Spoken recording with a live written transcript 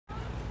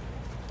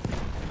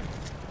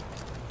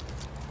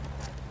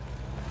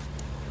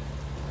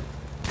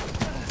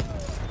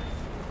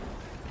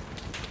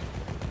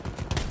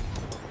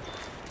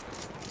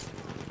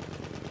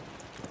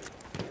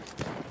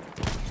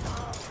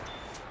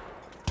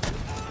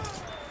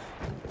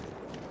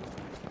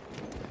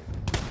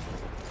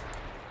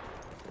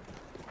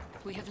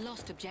We have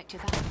lost objective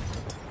Alpha.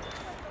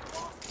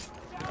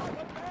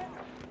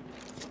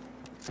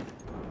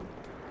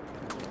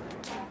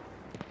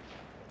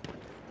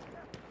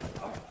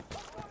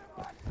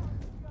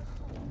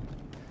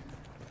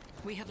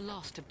 We have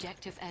lost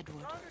objective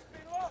Edward.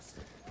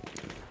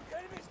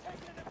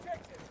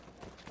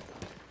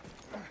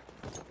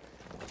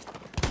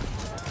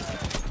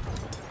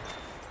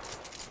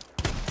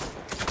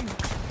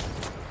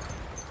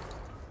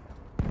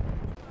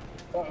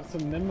 Oh,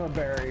 some member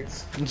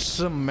berries.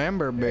 Some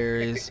member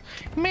berries.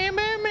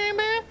 Member.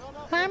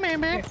 I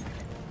member.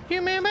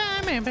 You member,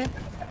 I member.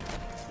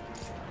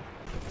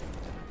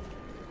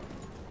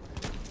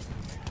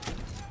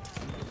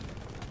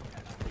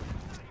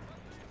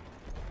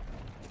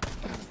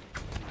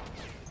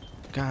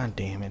 God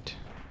damn it.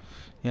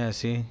 Yeah,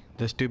 see?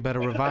 This dude better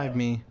revive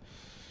me.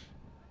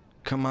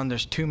 Come on,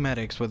 there's 2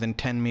 medics within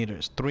 10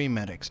 meters. 3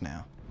 medics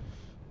now.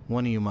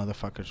 One of you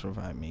motherfuckers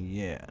revive me.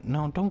 Yeah.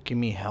 No, don't give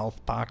me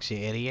health box, you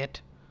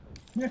idiot.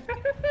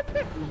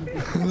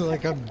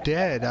 Like I'm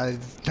dead.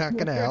 It's not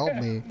gonna help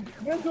me.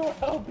 This will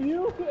help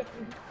you.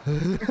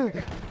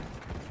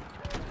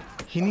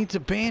 He needs a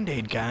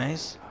band-aid,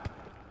 guys.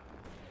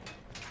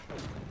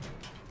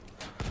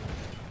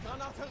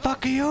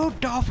 Fuck you,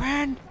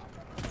 dolphin!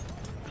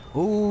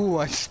 Ooh,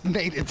 I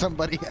snated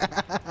somebody.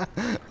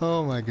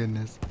 Oh my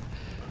goodness.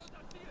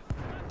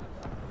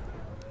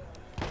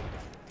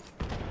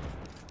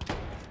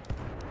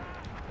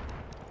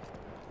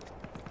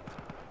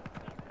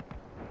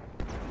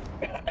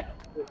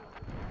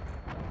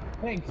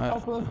 Thanks,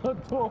 open the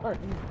door.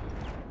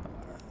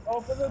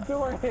 Open the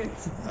door,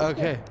 Hicks.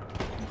 Okay.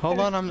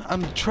 Hold on,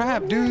 I'm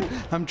trapped, dude.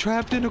 I'm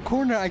trapped in a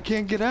corner. I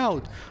can't get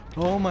out.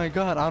 Oh my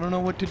god, I don't know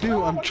what to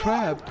do. I'm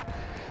trapped.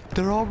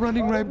 They're all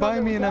running right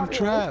by me and I'm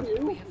trapped.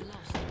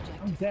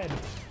 I'm dead.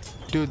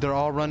 Dude, they're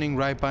all running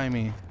right by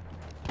me.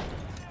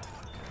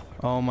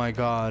 Oh my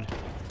god.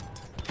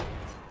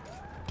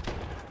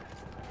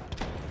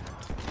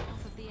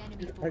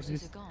 I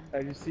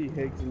just see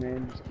Higgs and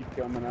man just keep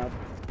coming up.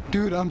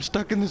 Dude, I'm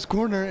stuck in this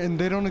corner and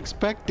they don't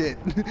expect it.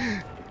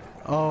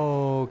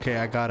 Oh, okay,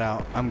 I got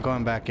out. I'm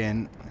going back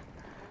in.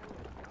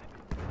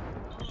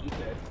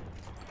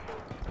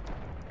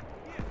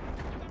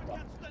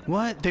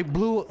 What? They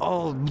blew...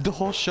 Oh, the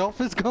whole shelf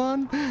is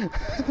gone?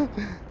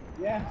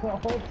 Yeah, the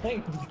whole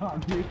thing's gone,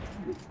 dude.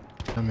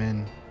 I'm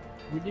in.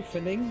 You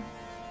defending?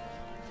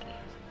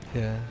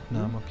 Yeah,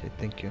 no, I'm okay.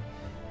 Thank you.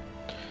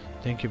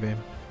 Thank you, babe.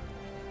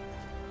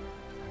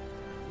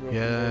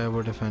 Yeah,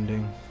 we're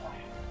defending.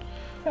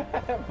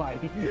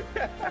 Mighty.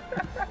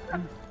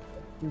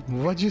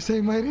 What'd you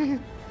say, Mighty?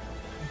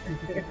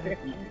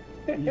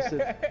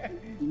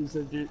 You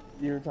said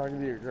you were talking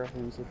to your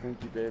girlfriend and said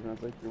thank you, babe, and I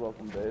was like, you're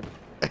welcome, babe.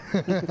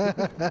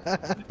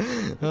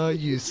 Oh,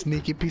 you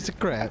sneaky piece of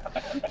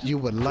crap. You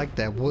would like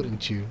that,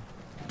 wouldn't you?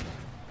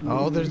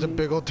 Oh, there's a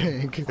big old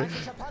tank.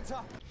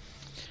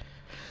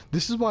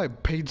 This is why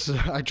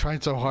I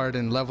tried so hard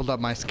and leveled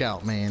up my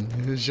scout, man.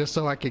 It was just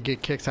so I could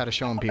get kicks out of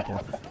showing people.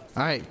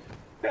 Alright.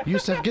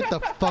 Yusuf, get the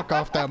fuck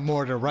off that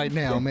mortar right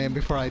now, man,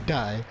 before I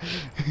die.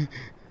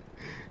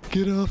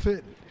 Get off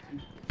it.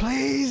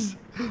 Please!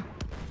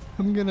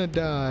 I'm gonna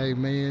die,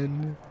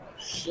 man.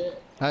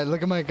 Shit. Alright,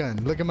 look at my gun.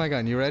 Look at my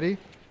gun. You ready?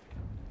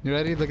 You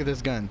ready? Look at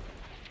this gun.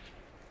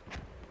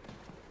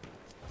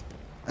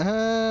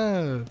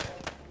 Oh.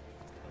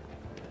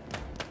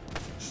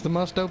 It's the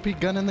most OP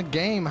gun in the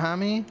game,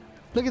 homie.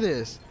 Look at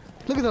this.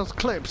 Look at those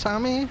clips,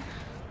 homie.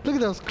 Look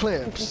at those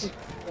clips.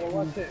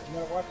 Watch it.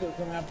 Watch it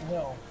come up the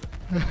hill.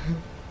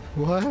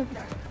 What?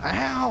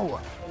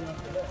 Ow!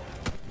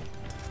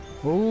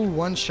 Ooh,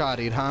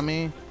 one-shotted,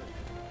 homie.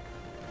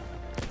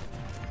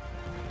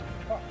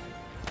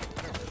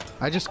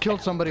 I just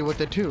killed somebody with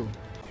it too.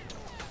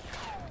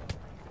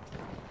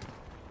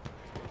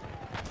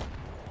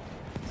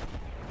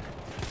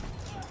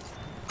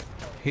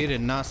 He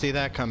did not see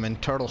that coming.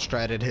 Turtle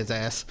stratted his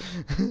ass.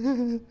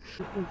 Over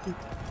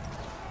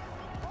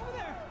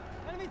there!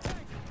 Enemy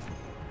tank!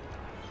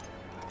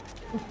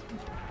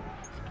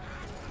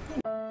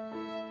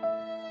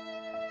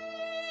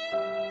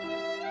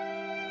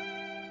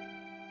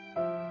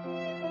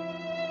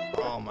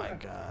 Oh my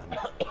god.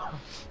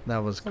 That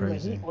was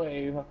crazy. Heat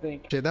wave, I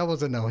think. Shit, that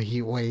wasn't no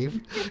heat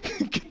wave.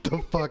 Get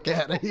the fuck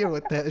out of here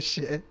with that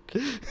shit.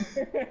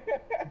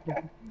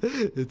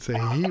 It's a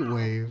heat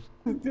wave.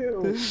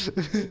 Dude.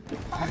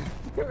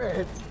 Come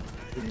here.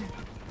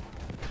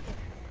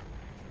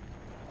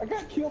 I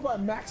got killed by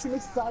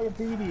Maximus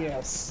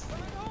Diabetes.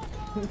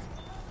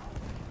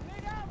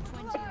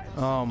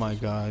 Oh my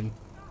god.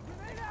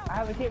 I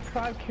have to get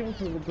 5 kills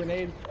with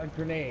a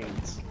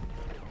grenades.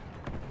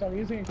 So I'm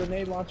using a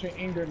grenade launcher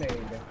and grenade.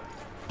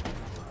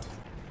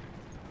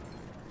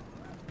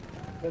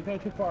 Don't go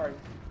too far.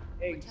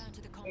 Hey,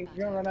 you're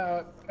gonna run out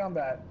of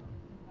combat.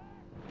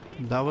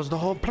 That was the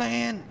whole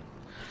plan.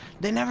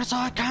 They never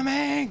saw it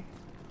coming.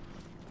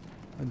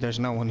 There's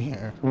no one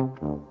here.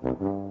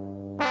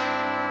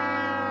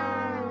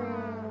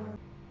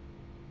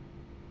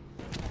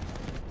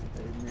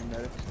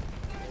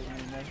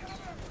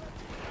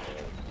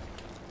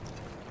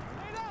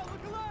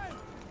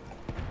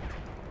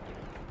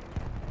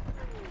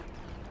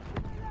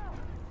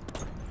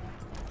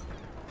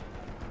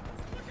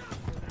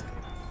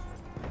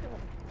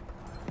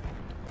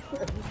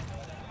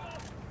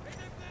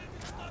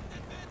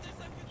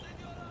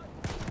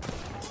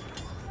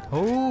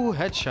 Oh,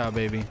 headshot,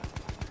 baby.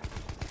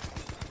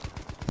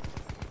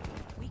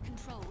 We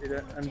control.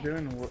 Dude, I'm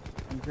doing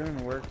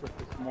work with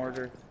this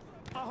mortar.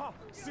 Aha,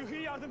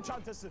 sıhhi yardım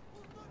çantası.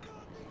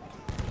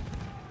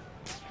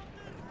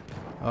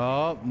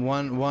 Oh,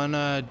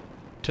 one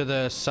to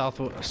the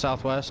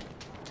southwest.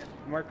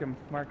 Mark him,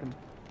 mark him.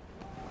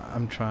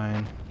 I'm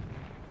trying.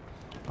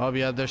 Oh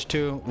yeah, there's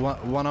two.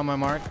 One on my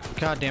mark.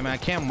 God damn it, I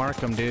can't mark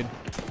them, dude.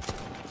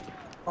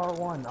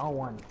 R1,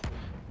 R1.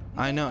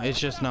 I know, it's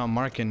just not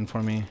marking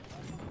for me.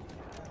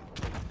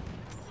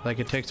 Like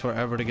it takes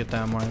forever to get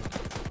that mark.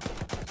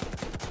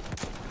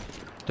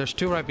 There's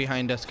two right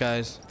behind us,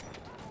 guys.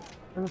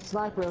 There's a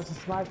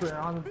sniper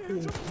on the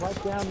team,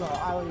 right down the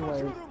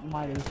alleyway,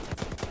 mining.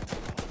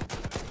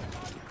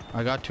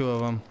 I got two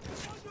of them.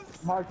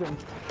 Mark him,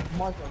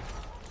 mark him.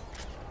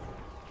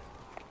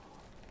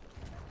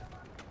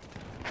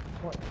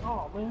 What?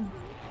 Oh, man.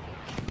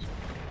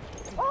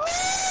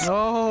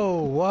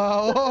 Oh,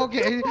 wow,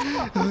 okay.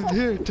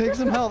 Here, take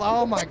some health.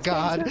 Oh my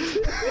god.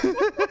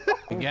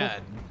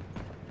 God.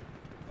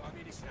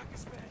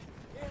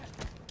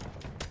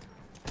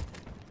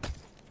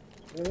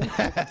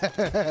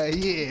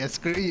 Yeah,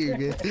 screw you,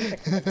 man.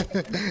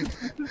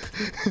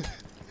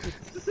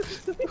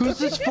 Who's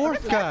this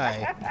fourth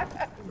guy?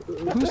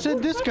 Who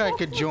said this guy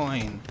could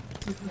join?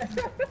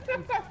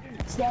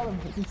 Stab him,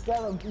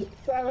 stab him,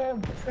 stab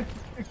him.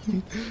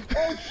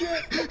 Oh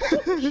shit.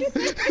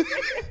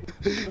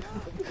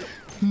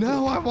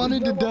 No, I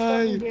wanted to No more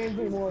fucking die. games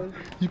anymore.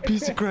 You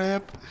piece of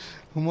crap.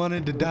 I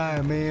wanted to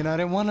die, man. I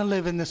didn't want to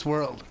live in this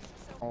world.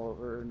 All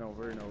over and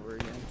over and over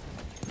again.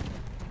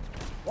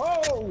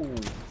 Whoa!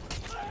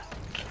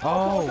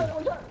 Oh.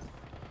 Watch out.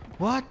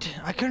 What?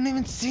 I couldn't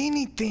even see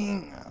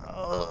anything.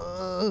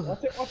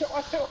 Watch it, watch it,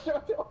 watch it, watch it,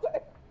 watch it,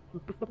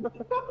 watch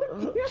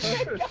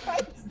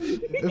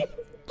it.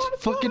 If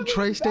fucking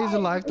Trey stays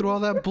alive through all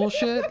that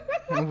bullshit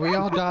and we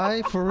all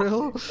die, for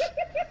real?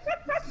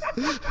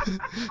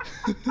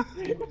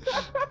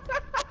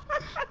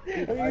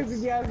 I'm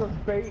using you as a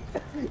bait.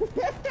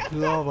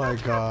 Oh my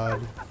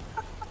god.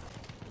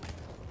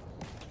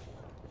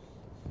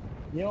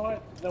 You know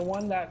what? The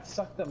one that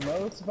sucked the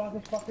most about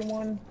this fucking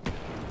one?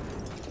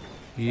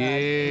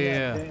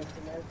 Yeah.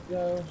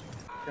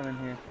 Come in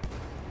here.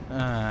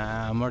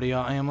 I'm already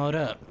all ammoed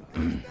up.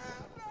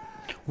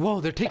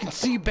 Whoa, they're taking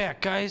C back,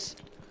 guys.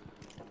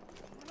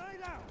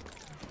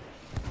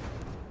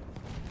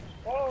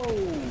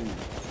 Whoa!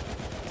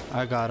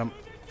 I got him.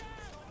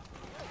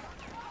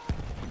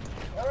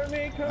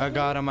 I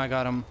got him. I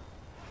got him.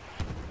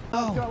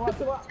 Oh,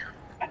 Watch it, watch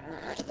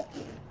it.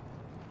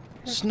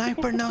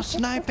 sniper, no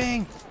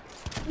sniping.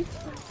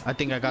 I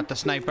think I got the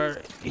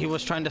sniper. He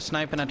was trying to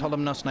snipe and I told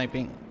him no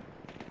sniping.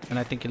 And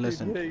I think he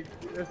listened. Hey,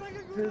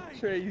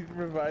 Trey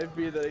revived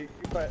me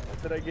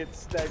that I get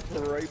sniped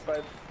right by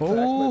the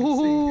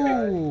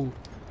Oh!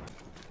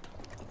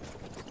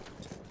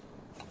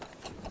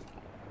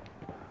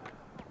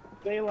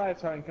 Stay alive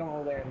so I can come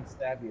over there and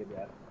stab you to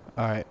death.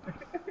 Alright.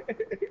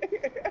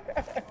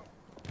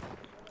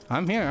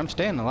 I'm here. I'm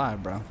staying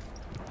alive, bro.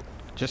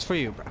 Just for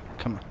you, bro.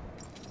 Come on.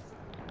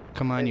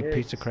 Come on, Hey, you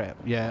piece of crap.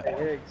 Yeah.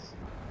 Hey, Higgs.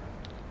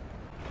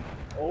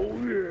 Oh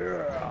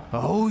yeah.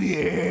 Oh,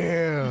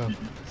 yeah.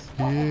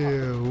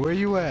 Yeah. Where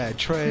you at,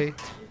 Trey?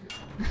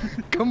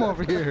 Come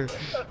over here.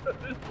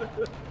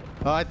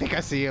 Oh, I think I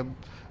see him.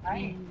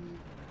 I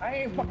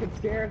ain't fucking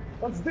scared.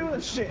 Let's do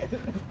this shit.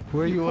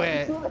 Where you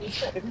at? Let's do this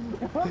shit.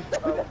 Let's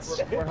do this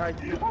shit. We're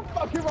hiking. I'm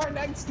fucking right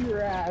next to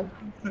your ass.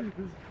 Let's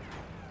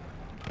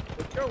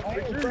go. I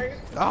ain't afraid.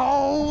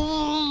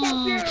 Oh!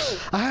 Fuck you!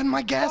 I had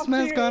my gas Fuck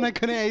mask you! on. I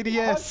couldn't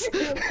ADS. Fuck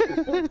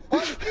you!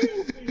 Fuck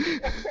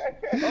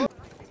you!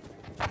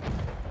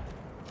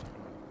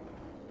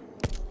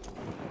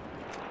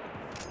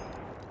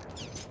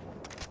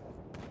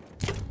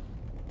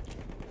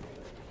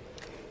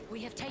 We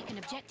have taken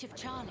objective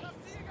Charlie.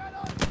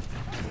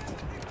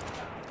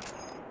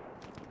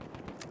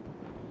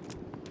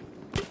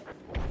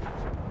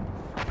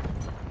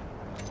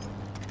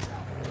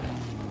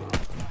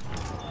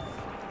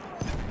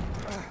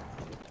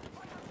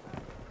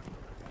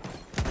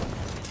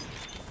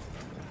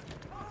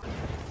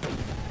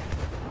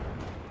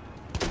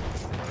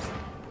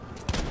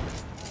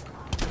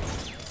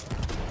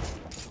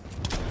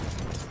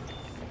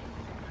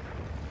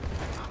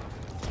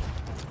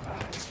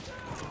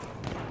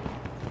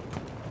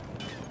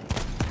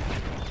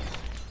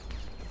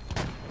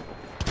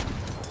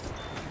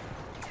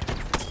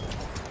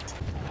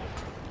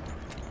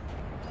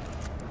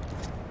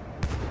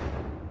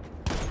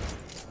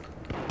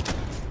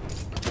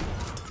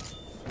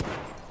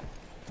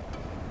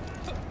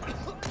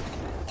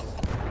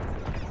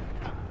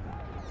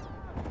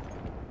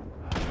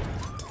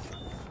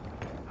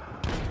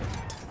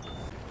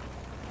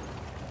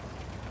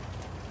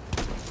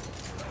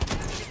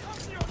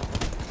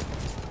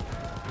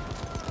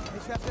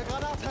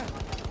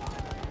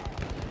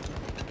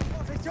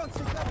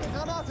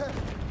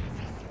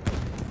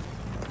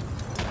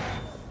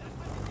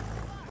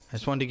 I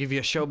just wanted to give you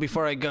a show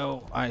before I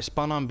go. Alright,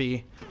 spawn on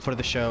B for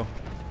the show.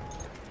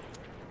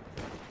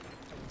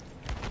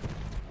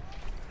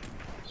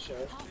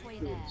 Halfway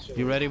there.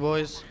 You ready,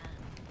 boys?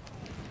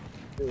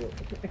 Do it.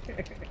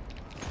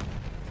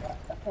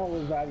 How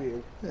was that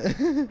you?